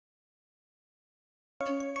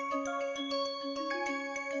Hello,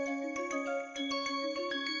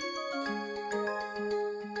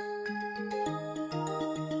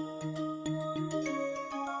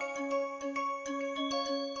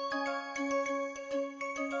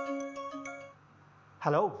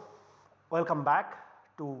 welcome back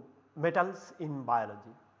to Metals in Biology.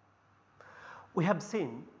 We have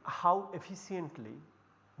seen how efficiently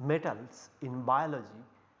metals in biology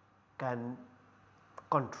can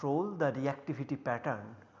control the reactivity pattern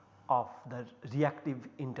of the reactive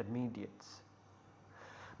intermediates.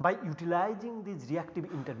 By utilizing these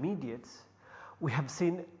reactive intermediates, we have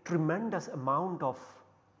seen tremendous amount of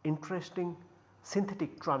interesting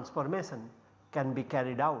synthetic transformation can be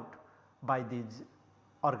carried out by these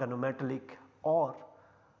organometallic or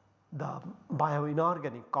the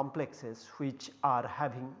bioinorganic complexes which are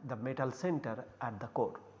having the metal center at the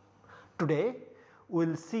core. Today we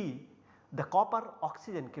will see the copper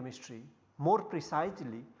oxygen chemistry, more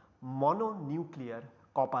precisely mononuclear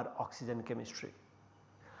copper oxygen chemistry.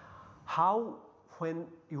 How when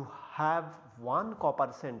you have one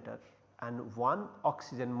copper center and one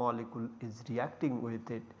oxygen molecule is reacting with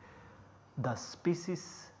it, the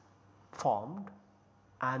species formed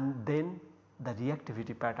and then the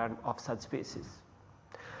reactivity pattern of such species.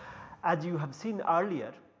 As you have seen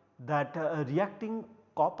earlier that reacting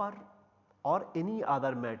copper or any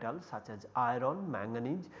other metal such as iron,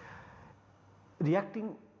 manganese,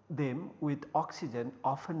 reacting them with oxygen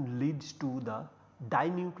often leads to the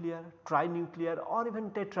dinuclear, trinuclear or even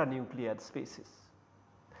tetranuclear species.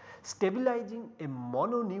 Stabilizing a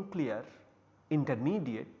mononuclear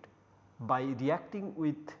intermediate by reacting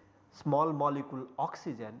with small molecule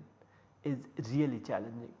oxygen is really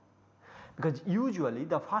challenging, because usually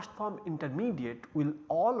the first form intermediate will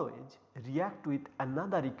always react with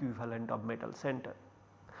another equivalent of metal center.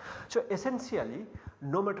 So essentially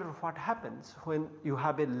no matter what happens when you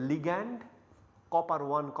have a ligand copper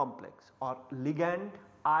 1 complex or ligand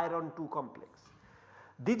iron 2 complex,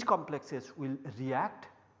 these complexes will react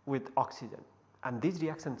with oxygen and these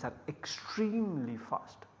reactions are extremely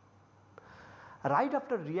fast. Right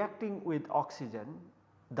after reacting with oxygen,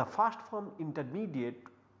 the first form intermediate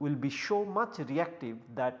will be so much reactive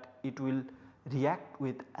that it will react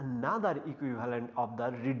with another equivalent of the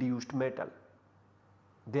reduced metal.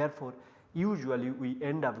 Therefore, usually we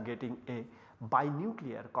end up getting a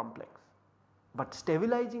binuclear complex, but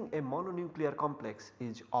stabilizing a mononuclear complex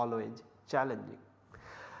is always challenging.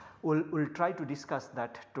 We'll try to discuss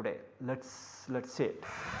that today. Let's see it.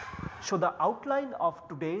 So the outline of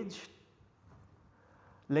today's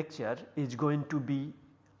lecture is going to be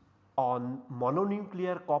on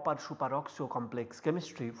mononuclear copper superoxo complex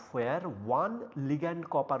chemistry, where one ligand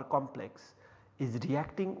copper complex is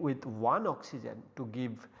reacting with one oxygen to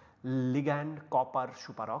give ligand copper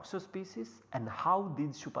superoxo species and how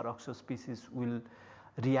these superoxo species will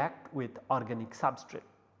react with organic substrate.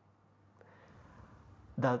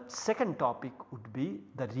 The second topic would be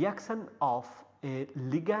the reaction of a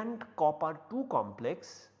ligand copper 2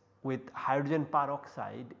 complex with hydrogen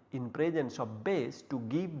peroxide in presence of base to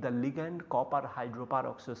give the ligand copper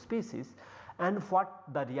hydroperoxo species and what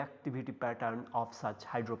the reactivity pattern of such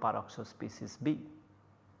hydroperoxo species be.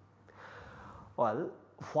 Well,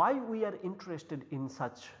 why we are interested in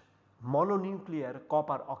such mononuclear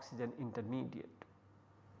copper oxygen intermediate?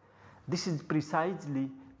 This is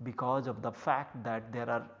precisely because of the fact that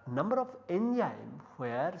there are number of enzymes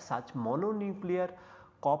where such mononuclear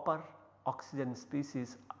copper oxygen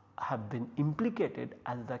species have been implicated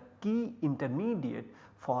as the key intermediate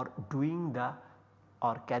for doing the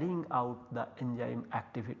or carrying out the enzyme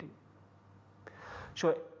activity.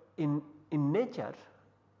 So in nature,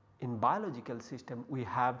 in biological system, we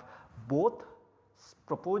have both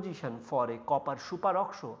proposition for a copper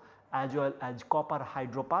superoxo as well as copper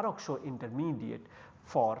hydroperoxo intermediate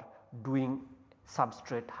for doing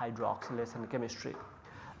substrate hydroxylation chemistry.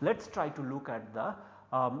 Let us try to look at the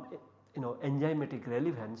enzymatic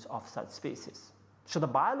relevance of such species. So the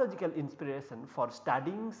biological inspiration for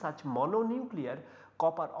studying such mononuclear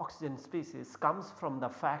copper oxygen species comes from the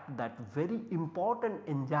fact that very important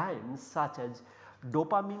enzymes such as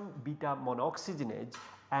dopamine beta monooxygenase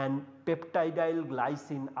and peptidyl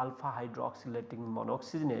glycine alpha hydroxylating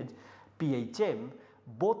monooxygenase PHM,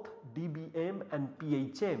 both DBM and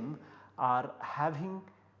PHM are having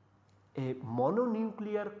a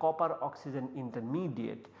mononuclear copper oxygen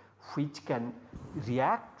intermediate which can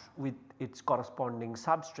react with its corresponding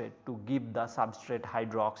substrate to give the substrate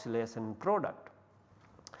hydroxylation product.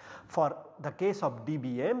 For the case of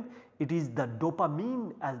DBM, it is the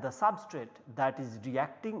dopamine as the substrate that is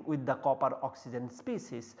reacting with the copper oxygen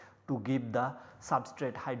species to give the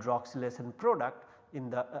substrate hydroxylation product in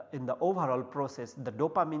the overall process, the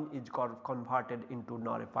dopamine is converted into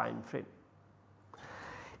norepinephrine.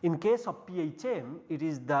 In case of PHM, it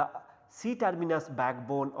is the C-terminus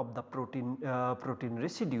backbone of the protein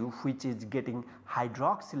residue which is getting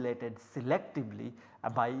hydroxylated selectively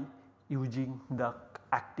by using the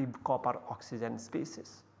active copper oxygen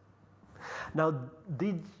species. Now,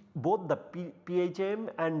 both the PHM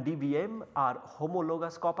and DBM are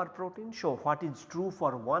homologous copper proteins. So, what is true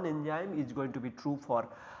for one enzyme is going to be true for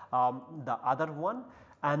the other one,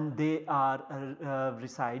 and they are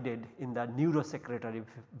resided in the neurosecretory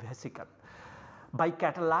vesicle. By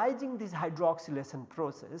catalyzing this hydroxylation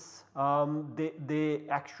process, they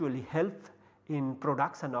actually help in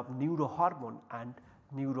production of neurohormone and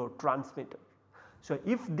neurotransmitter. So,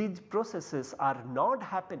 if these processes are not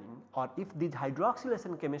happening, or if these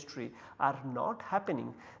hydroxylation chemistry are not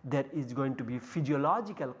happening, there is going to be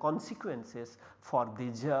physiological consequences for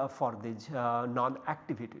this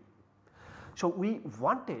non-activity. So, we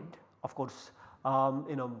wanted, of course,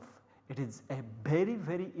 it is a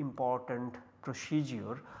very important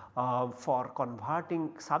procedure for converting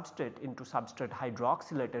substrate into substrate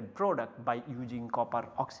hydroxylated product by using copper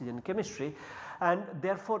oxygen chemistry, and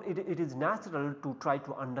therefore, it is natural to try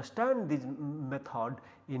to understand this method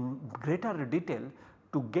in greater detail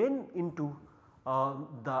to gain into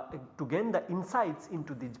the insights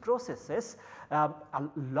into these processes. A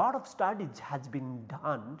lot of studies has been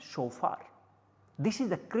done so far. This is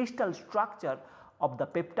the crystal structure of the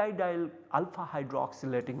peptidyl alpha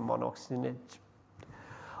hydroxylating monooxygenase.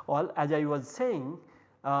 Well, as I was saying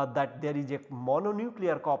that there is a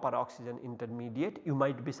mononuclear copper oxygen intermediate. You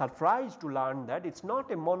might be surprised to learn that it is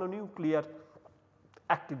not a mononuclear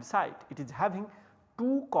active site, it is having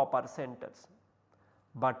 2 copper centers.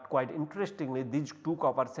 But quite interestingly, these 2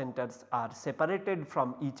 copper centers are separated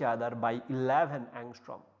from each other by 11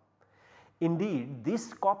 angstrom. Indeed,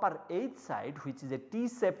 this copper H site, which is a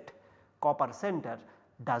T-shaped copper center,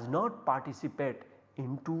 does not participate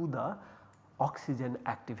into the oxygen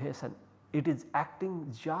activation. It is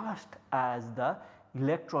acting just as the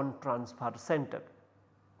electron transfer center.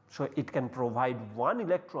 So, it can provide 1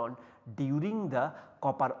 electron during the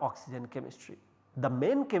copper oxygen chemistry. The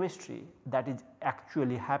main chemistry that is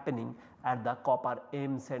actually happening at the copper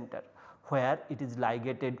M center, where it is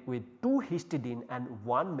ligated with 2 histidine and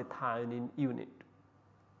 1 methionine unit.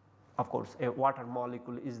 Of course, a water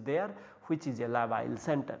molecule is there which is a labile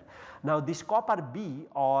center. Now, this copper B,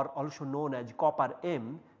 or also known as copper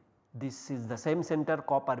M, this is the same center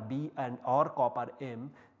copper B and or copper M.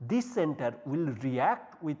 This center will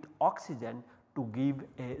react with oxygen to give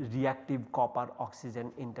a reactive copper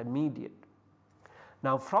oxygen intermediate.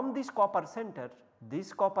 Now, from this copper center,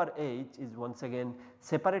 this copper H is once again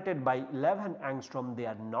separated by 11 angstrom. They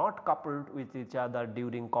are not coupled with each other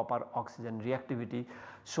during copper oxygen reactivity.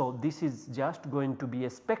 So, this is just going to be a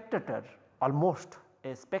spectator, almost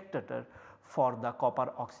a spectator for the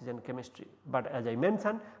copper oxygen chemistry. But as I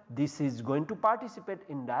mentioned, this is going to participate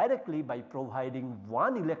indirectly by providing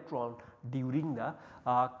 1 electron during the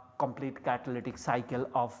complete catalytic cycle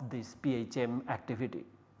of this PHM activity.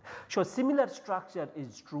 So, similar structure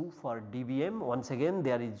is true for DBM. Once again,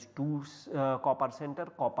 there is 2 copper center,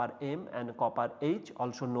 copper M and copper H,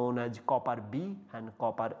 also known as copper B and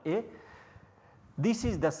copper A. This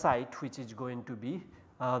is the site which is going to be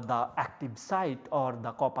the active site or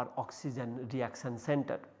the copper oxygen reaction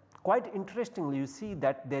center. Quite interestingly, you see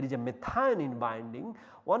that there is a methionine binding.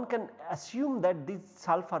 One can assume that this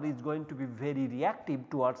sulfur is going to be very reactive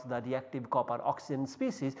towards the reactive copper oxygen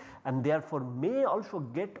species, and therefore may also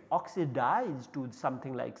get oxidized to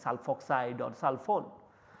something like sulfoxide or sulfone.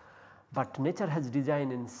 But nature has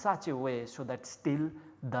designed in such a way so that still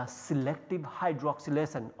the selective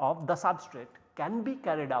hydroxylation of the substrate can be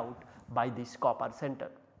carried out by this copper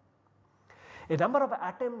center. A number of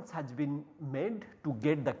attempts has been made to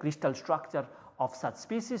get the crystal structure of such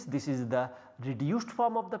species. This is the reduced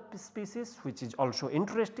form of the species, which is also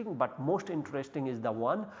interesting, but most interesting is the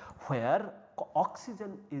one where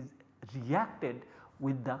oxygen is reacted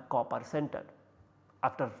with the copper center.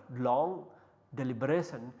 After long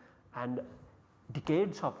deliberation and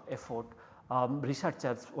decades of effort,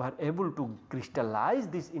 researchers were able to crystallize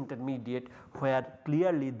this intermediate where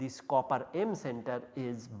clearly this copper M center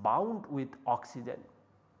is bound with oxygen.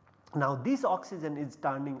 Now, this oxygen is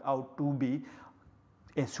turning out to be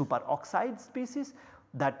a superoxide species.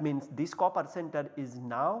 That means this copper center is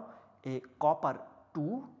now a copper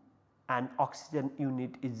 2 and oxygen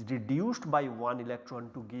unit is reduced by 1 electron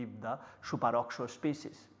to give the superoxo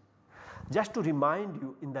species. Just to remind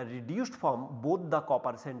you, in the reduced form both the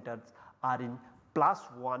copper centers are in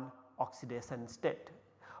 +1 oxidation state,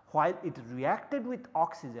 while it reacted with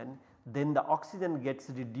oxygen, then the oxygen gets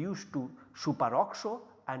reduced to superoxo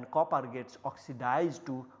and copper gets oxidized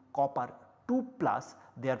to copper 2 plus.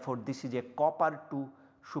 Therefore, this is a copper 2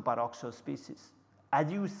 superoxo species.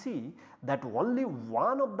 As you see that only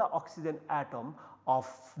one of the oxygen atom of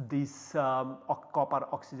this copper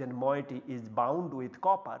oxygen moiety is bound with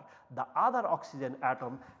copper, the other oxygen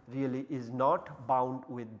atom really is not bound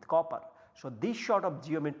with copper. So, this sort of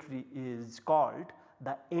geometry is called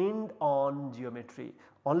the end on geometry.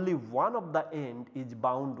 Only one of the end is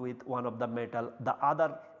bound with one of the metal, the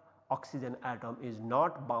other oxygen atom is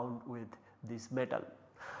not bound with this metal.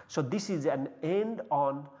 So, this is an end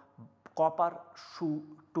on copper 2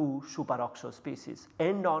 superoxo species,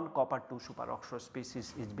 end on copper 2 superoxo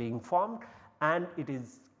species is being formed, and it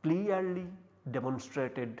is clearly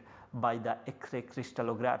demonstrated by the X-ray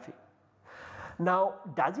crystallography. Now,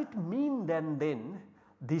 does it mean then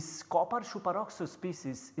this copper superoxo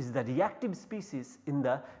species is the reactive species in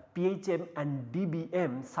the PHM and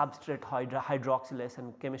DBM substrate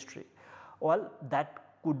hydroxylation chemistry? Well, that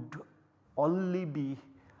could only be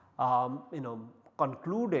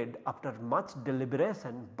concluded after much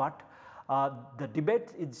deliberation, but the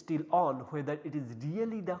debate is still on whether it is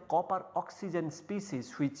really the copper oxygen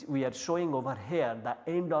species which we are showing over here, the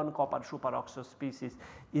end on copper superoxo species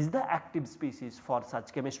is the active species for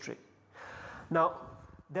such chemistry. Now,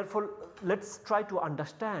 therefore, let us try to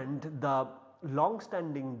understand the long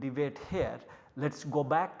standing debate here. Let us go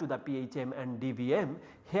back to the PHM and DVM.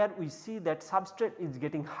 Here we see that substrate is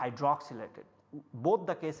getting hydroxylated. Both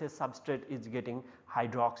the cases substrate is getting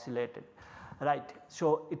hydroxylated, right.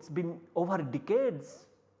 So, it has been over decades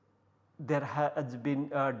there has been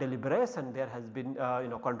deliberation, there has been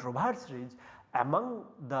controversies among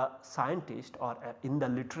the scientists or in the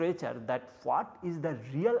literature that what is the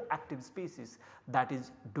real active species that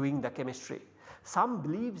is doing the chemistry. Some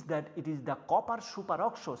believes that it is the copper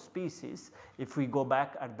superoxo species. If we go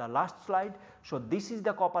back at the last slide, so this is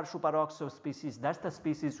the copper superoxo species, that is the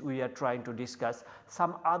species we are trying to discuss.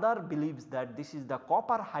 Some other believes that this is the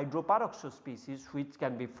copper hydroperoxo species which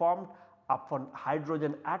can be formed upon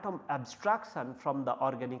hydrogen atom abstraction from the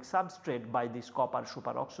organic substrate by this copper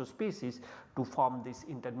superoxo species to form this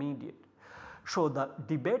intermediate. So, the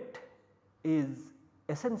debate is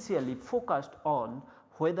essentially focused on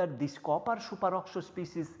whether this copper superoxo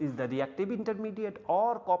species is the reactive intermediate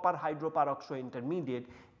or copper hydroperoxo intermediate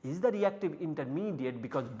is the reactive intermediate,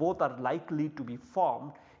 because both are likely to be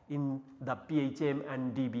formed in the PHM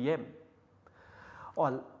and DBM.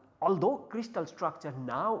 Although crystal structure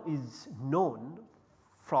now is known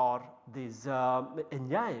for these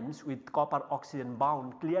enzymes with copper oxygen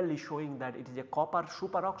bound, clearly showing that it is a copper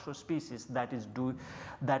superoxo species that is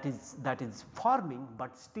forming,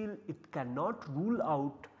 but still it cannot rule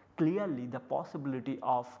out clearly the possibility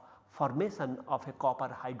of formation of a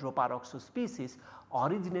copper hydroperoxo species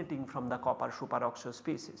originating from the copper superoxo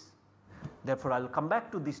species. Therefore, I will come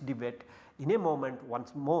back to this debate in a moment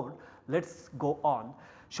once more. Let us go on.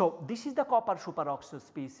 So, this is the copper superoxo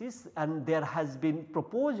species, and there has been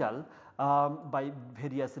proposal by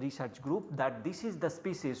various research group that this is the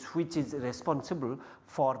species which is responsible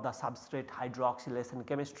for the substrate hydroxylation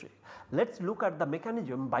chemistry. Let us look at the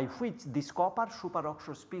mechanism by which this copper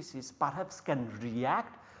superoxo species perhaps can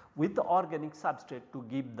react with the organic substrate to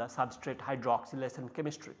give the substrate hydroxylation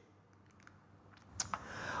chemistry.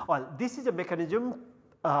 Well, this is a mechanism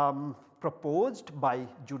proposed by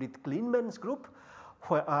Judith Kleinman's group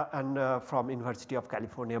and from University of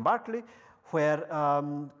California, Berkeley, where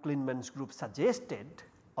Kleinman's group suggested,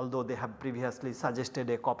 although they have previously suggested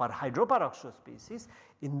a copper hydroperoxo species,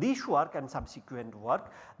 in this work and subsequent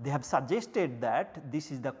work they have suggested that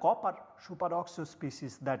this is the copper superoxo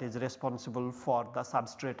species that is responsible for the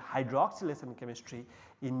substrate hydroxylation chemistry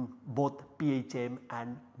in both PHM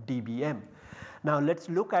and DBM. Now, let us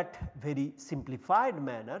look at very simplified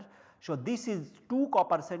manner. So, this is 2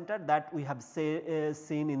 copper center that we have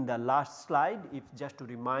seen in the last slide. If just to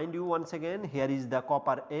remind you once again, here is the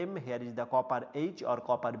copper M, here is the copper H or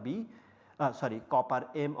copper B, copper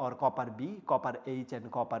M or copper B, copper H and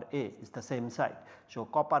copper A is the same side. So,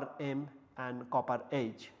 copper M and copper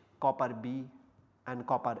H, copper B and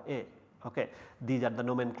copper A. Okay. These are the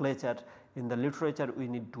nomenclature in the literature we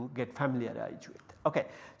need to get familiarized with. Okay.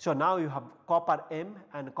 So, now you have copper M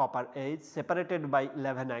and copper H separated by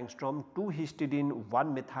 11 angstrom, 2 histidine,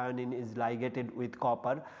 1 methionine is ligated with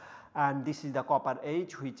copper, and this is the copper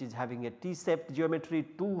H which is having a T-shaped geometry,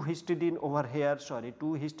 2 histidine over here, 2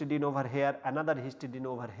 histidine over here, another histidine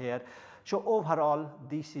over here. So, overall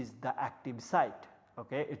this is the active site.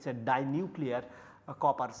 Okay. It is a dinuclear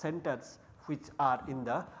copper centers which are in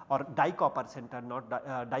the or dicopper center, not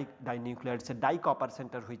dinuclear, it is a dicopper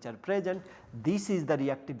center which are present. This is the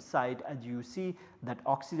reactive site. As you see that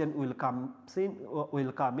oxygen will come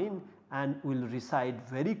in and will reside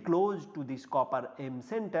very close to this copper M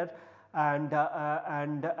center, and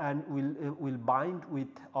will bind with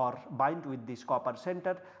this copper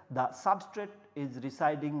center. The substrate is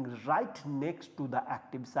residing right next to the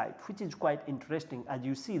active site, which is quite interesting. As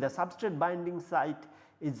you see, the substrate binding site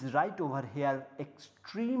is right over here,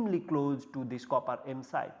 extremely close to this copper M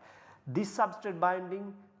site. This substrate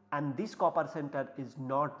binding and this copper center is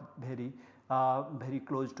not very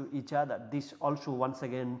close to each other. This also once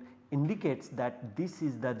again indicates that this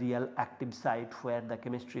is the real active site where the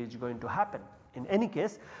chemistry is going to happen. In any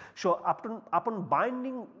case, so upon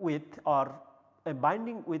binding with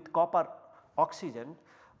copper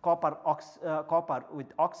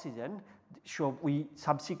with oxygen, so we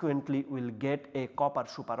subsequently will get a copper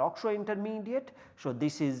superoxide intermediate. So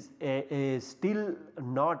this is still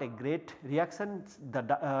not a great reaction.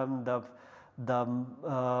 The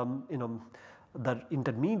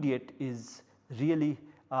intermediate is really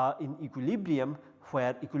in equilibrium,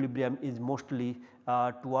 where equilibrium is mostly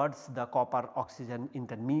towards the copper oxygen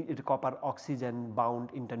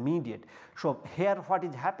bound intermediate. So here what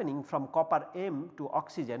is happening from copper M to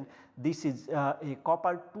oxygen, this is a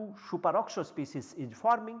copper 2 superoxide species is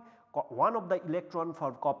forming. One of the electron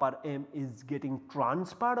for copper M is getting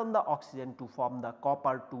transferred on the oxygen to form the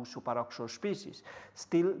copper 2 superoxide species.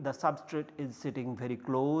 Still the substrate is sitting very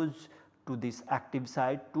close to this active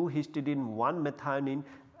site, 2 histidine 1 methionine,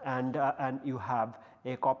 and you have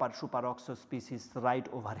a copper superoxide species right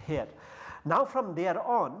over here. Now from there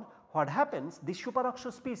on, what happens, this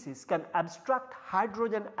superoxide species can abstract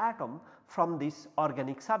hydrogen atom from this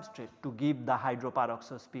organic substrate to give the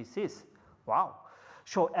hydroperoxide species. Wow!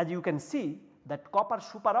 So as you can see that copper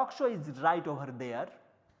superoxide is right over there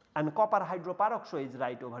and copper hydroperoxide is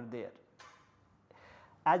right over there.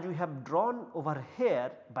 As we have drawn over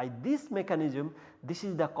here by this mechanism, this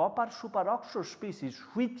is the copper superoxide species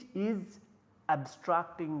which is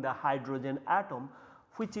abstracting the hydrogen atom,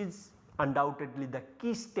 which is undoubtedly the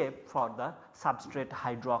key step for the substrate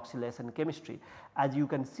hydroxylation chemistry. As you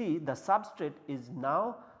can see, the substrate is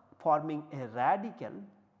now forming a radical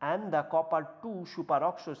and the copper 2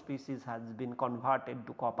 superoxide species has been converted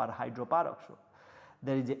to copper hydroperoxide.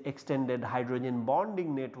 There is a extended hydrogen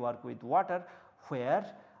bonding network with water, where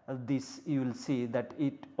this you will see that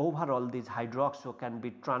it overall this hydroxide can be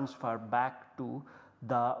transferred back to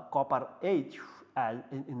the copper H as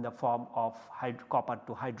in the form of copper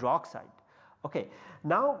to hydroxide. Okay.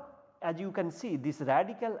 Now as you can see, this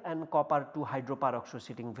radical and copper to hydroperoxide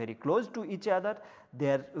sitting very close to each other.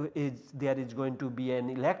 There is going to be an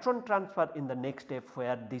electron transfer in the next step,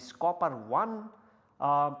 where this copper 1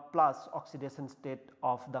 plus oxidation state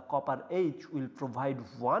of the copper H will provide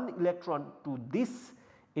 1 electron to this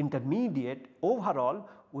intermediate. Overall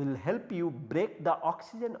will help you break the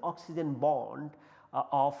oxygen bond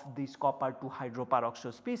of this copper to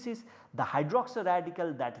hydroperoxide species. The hydroxy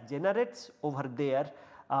radical that generates over there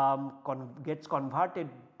gets converted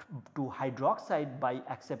to hydroxide by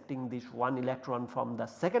accepting this 1 electron from the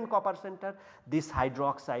second copper center. This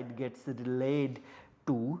hydroxide gets relayed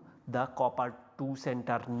to the copper 2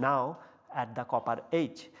 center now at the copper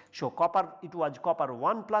H. So it was copper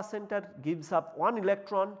 1 plus center gives up 1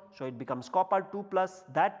 electron, so it becomes copper 2 plus.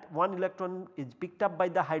 That 1 electron is picked up by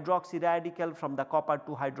the hydroxy radical from the copper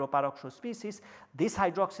to hydroperoxide species. This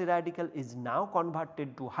hydroxy radical is now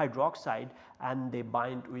converted to hydroxide and they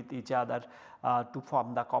bind with each other to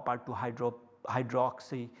form the copper to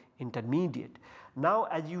hydroxy intermediate. Now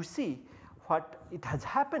as you see, what it has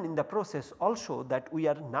happened in the process also, that we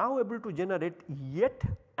are now able to generate yet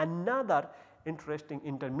another interesting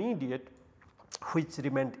intermediate which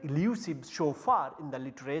remained elusive so far in the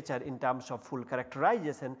literature in terms of full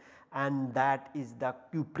characterization, and that is the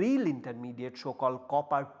cupryl intermediate, so called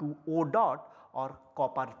copper 2O dot or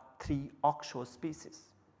copper 3 oxo species.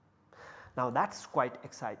 Now that is quite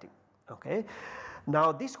exciting. Okay.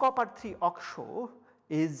 Now this copper 3 oxo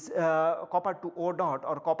is copper 2O dot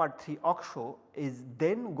or copper 3 oxo is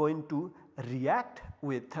then going to react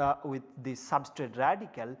with this substrate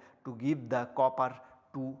radical to give the copper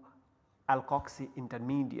 2 alkoxy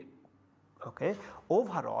intermediate. Okay.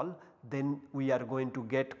 Overall then we are going to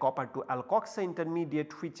get copper 2 alkoxy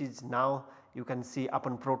intermediate, which is now you can see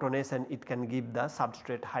upon protonation it can give the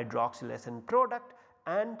substrate hydroxylation product,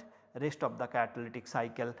 and rest of the catalytic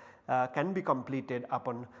cycle can be completed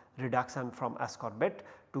upon reduction from ascorbate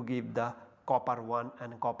to give the copper 1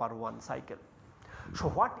 and copper 1 cycle. So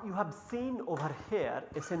what you have seen over here,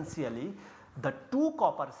 essentially the 2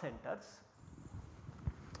 copper centers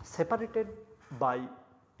separated by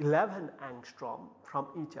 11 angstrom from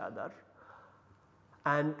each other,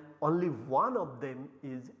 and only one of them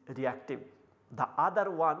is reactive. The other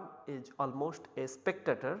one is almost a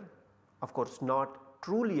spectator, of course not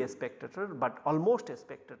truly a spectator, but almost a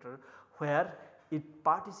spectator, where it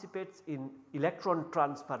participates in electron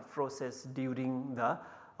transfer process during the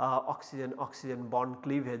oxygen-oxygen bond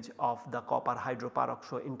cleavage of the copper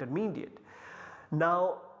hydroperoxide intermediate.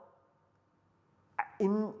 Now,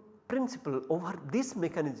 in principle over this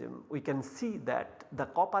mechanism we can see that the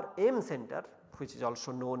copper M center, which is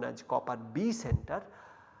also known as copper B center,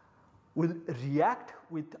 will react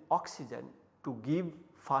with oxygen to give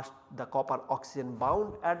first the copper oxygen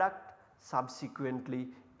bound adduct, subsequently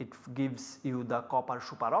it gives you the copper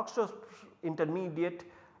superoxide intermediate,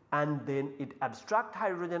 and then it abstract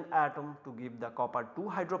hydrogen atom to give the copper 2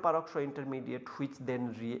 hydroperoxide intermediate, which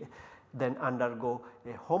then undergo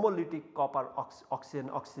a homolytic copper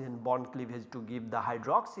oxygen bond cleavage to give the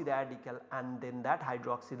hydroxy radical, and then that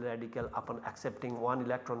hydroxy radical upon accepting one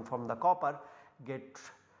electron from the copper get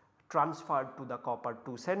transferred to the copper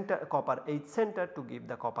 2 center, copper H center to give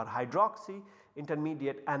the copper hydroxy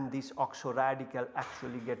intermediate, and this oxo radical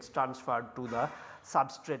actually gets transferred to the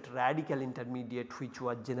substrate radical intermediate, which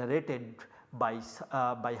was generated by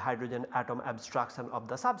hydrogen atom abstraction of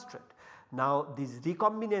the substrate. Now, this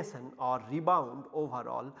recombination or rebound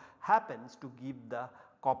overall happens to give the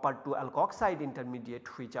copper 2 alkoxide intermediate,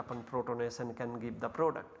 which upon protonation can give the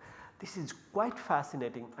product. This is quite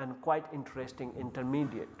fascinating and quite interesting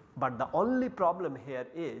intermediate, but the only problem here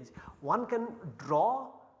is one can draw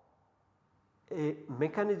a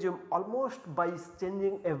mechanism almost by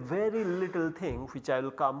changing a very little thing, which I will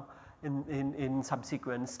come in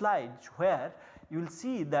subsequent slides, where you will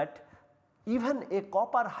see that even a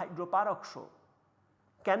copper hydroperoxide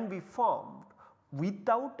can be formed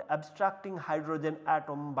without abstracting hydrogen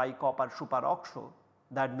atom by copper superoxide.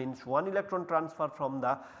 That means one electron transfer from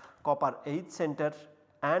the copper H center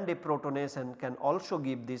and a protonation can also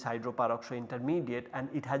give this hydroperoxide intermediate, and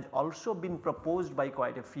it has also been proposed by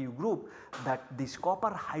quite a few groups that this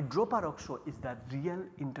copper hydroperoxide is the real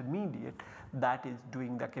intermediate that is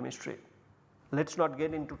doing the chemistry. Let us not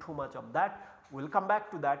get into too much of that, we will come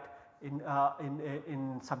back to that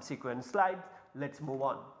in subsequent slides. Let us move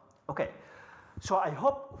on. Okay. So, I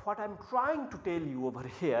hope what I am trying to tell you over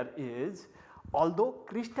here is, although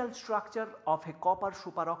crystal structure of a copper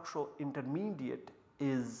superoxide intermediate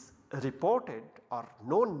is reported or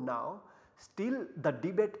known now, still the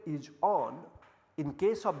debate is on in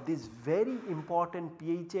case of this very important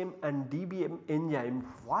PHM and DBM enzyme,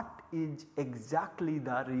 what is exactly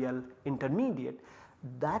the real intermediate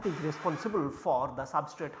that is responsible for the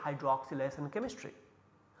substrate hydroxylation chemistry.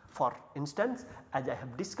 For instance, as I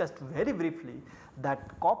have discussed very briefly,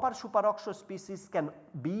 that copper superoxide species can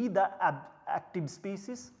be the active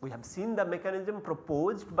species. We have seen the mechanism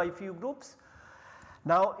proposed by few groups.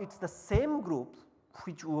 Now, it is the same groups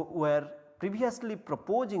which were previously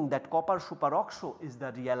proposing that copper superoxide is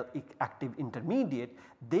the real active intermediate.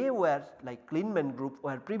 They were, like Kleinman group,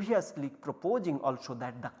 were previously proposing also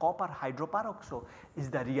that the copper hydroperoxide is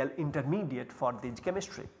the real intermediate for this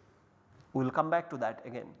chemistry. We will come back to that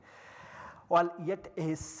again. While yet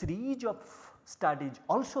a series of studies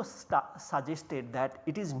also suggested that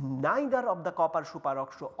it is neither of the copper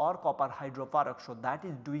superoxide or copper hydroperoxide that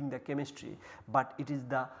is doing the chemistry, but it is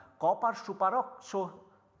the copper superoxide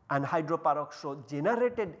and hydroperoxide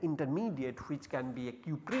generated intermediate, which can be a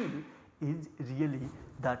cupril, is really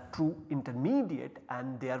the true intermediate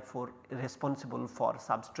and therefore responsible for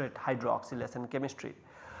substrate hydroxylation chemistry.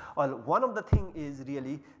 Well, one of the thing is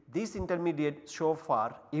really this intermediate so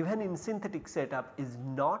far, even in synthetic setup, is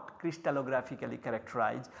not crystallographically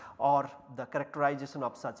characterized, or the characterization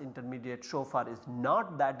of such intermediate so far is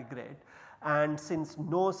not that great, and since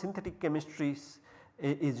no synthetic chemistry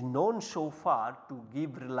is known so far to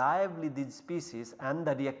give reliably these species and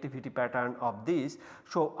the reactivity pattern of this.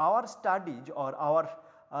 So, our studies or our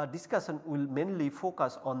discussion will mainly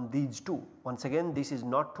focus on these two. Once again, this is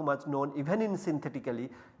not too much known even in synthetically,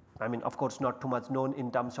 I mean of course not too much known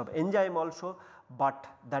in terms of enzyme also, but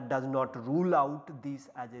that does not rule out this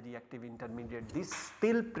as a reactive intermediate. This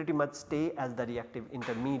still pretty much stay as the reactive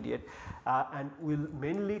intermediate, and we will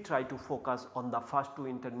mainly try to focus on the first two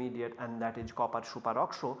intermediate, and that is copper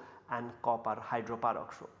superoxide and copper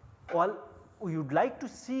hydroperoxide. Well, we would like to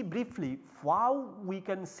see briefly how we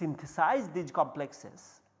can synthesize these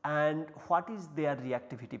complexes and what is their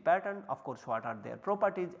reactivity pattern, of course what are their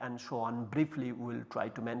properties, and so on. Briefly we will try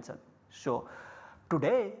to mention. So,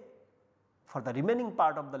 today for the remaining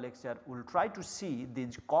part of the lecture we will try to see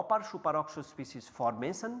these copper superoxide species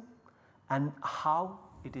formation and how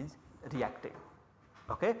it is reacting.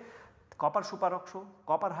 Okay. Copper superoxo,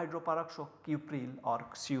 copper hydroperoxo, cupril or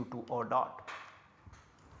Cu2O dot.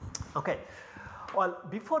 Okay. Well,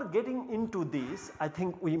 before getting into this, I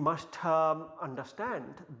think we must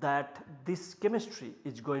understand that this chemistry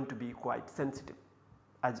is going to be quite sensitive.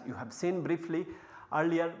 As you have seen briefly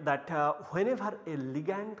earlier that whenever a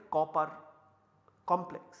ligand copper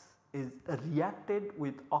complex is reacted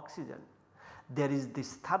with oxygen, there is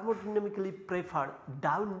this thermodynamically preferred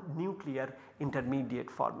down nuclear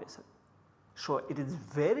intermediate formation. So, it is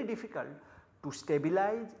very difficult to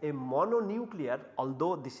stabilize a mononuclear,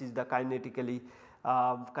 although this is the kinetically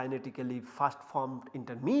fast formed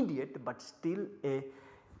intermediate, but still a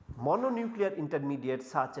mononuclear intermediate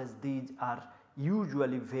such as these are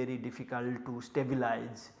usually very difficult to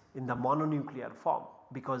stabilize in the mononuclear form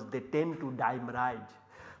because they tend to dimerize.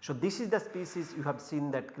 So, this is the species you have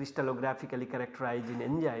seen that crystallographically characterized in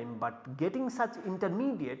enzyme, but getting such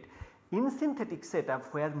intermediate in synthetic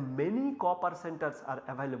setup where many copper centers are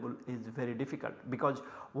available is very difficult, because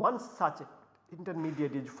once such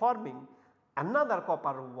intermediate is forming, another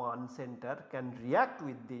copper 1 center can react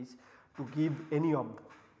with this to give any of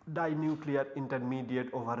the dinuclear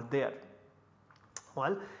intermediate over there.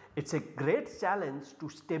 Well, it is a great challenge to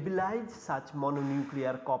stabilize such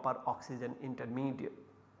mononuclear copper oxygen intermediate.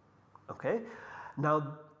 Okay.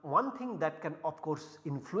 Now, one thing that can of course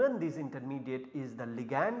influence this intermediate is the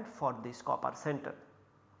ligand for this copper center,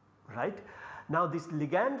 right. Now, this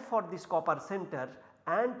ligand for this copper center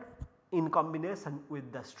and in combination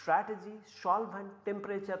with the strategy, solvent,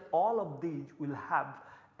 temperature, all of these will have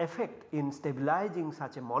effect in stabilizing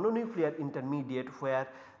such a mononuclear intermediate where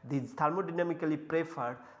these thermodynamically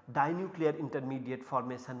preferred dinuclear intermediate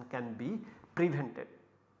formation can be prevented.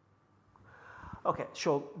 Okay,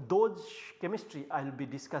 so those chemistry I will be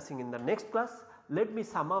discussing in the next class. Let me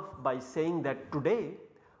sum up by saying that today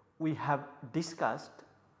we have discussed,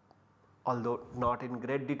 although not in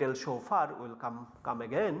great detail so far, we will come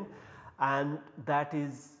again, and that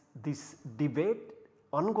is this debate,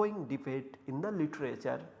 ongoing debate in the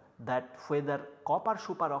literature that whether copper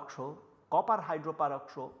superoxo, copper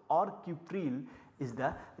hydroperoxo or cupril is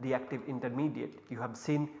the reactive intermediate. You have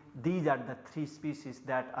seen these are the three species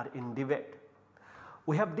that are in debate.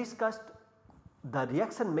 We have discussed the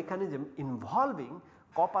reaction mechanism involving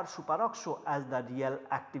copper superoxo as the real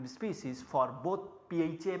active species for both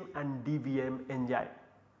PHM and DVM enzyme.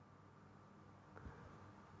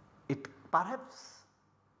 It perhaps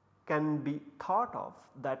can be thought of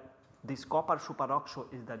that this copper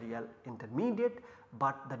superoxo is the real intermediate,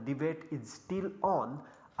 but the debate is still on.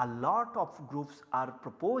 A lot of groups are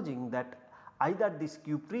proposing that either this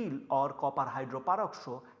cupril or copper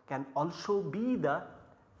hydroperoxo can also be the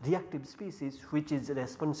reactive species which is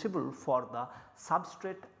responsible for the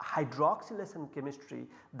substrate hydroxylation chemistry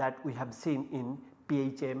that we have seen in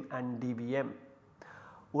PHM and DVM.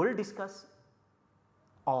 We will discuss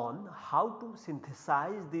on how to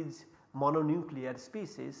synthesize these mononuclear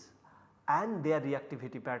species and their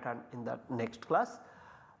reactivity pattern in the next class.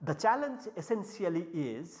 The challenge essentially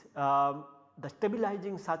is the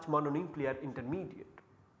stabilizing such mononuclear intermediate.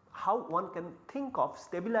 How one can think of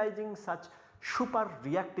stabilizing such super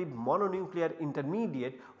reactive mononuclear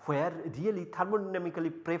intermediate where really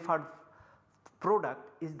thermodynamically preferred product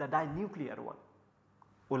is the dinuclear one.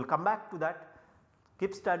 We will come back to that.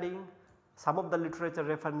 Keep studying. Some of the literature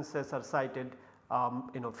references are cited.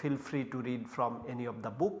 Feel free to read from any of the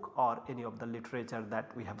book or any of the literature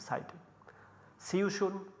that we have cited. See you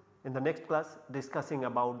soon in the next class discussing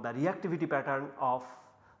about the reactivity pattern of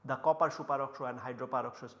the copper superoxo and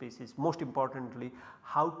hydroperoxo species, most importantly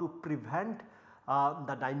how to prevent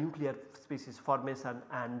the dinuclear species formation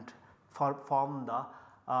and form the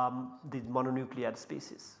these mononuclear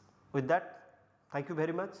species. With that, thank you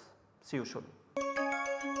very much. See you soon.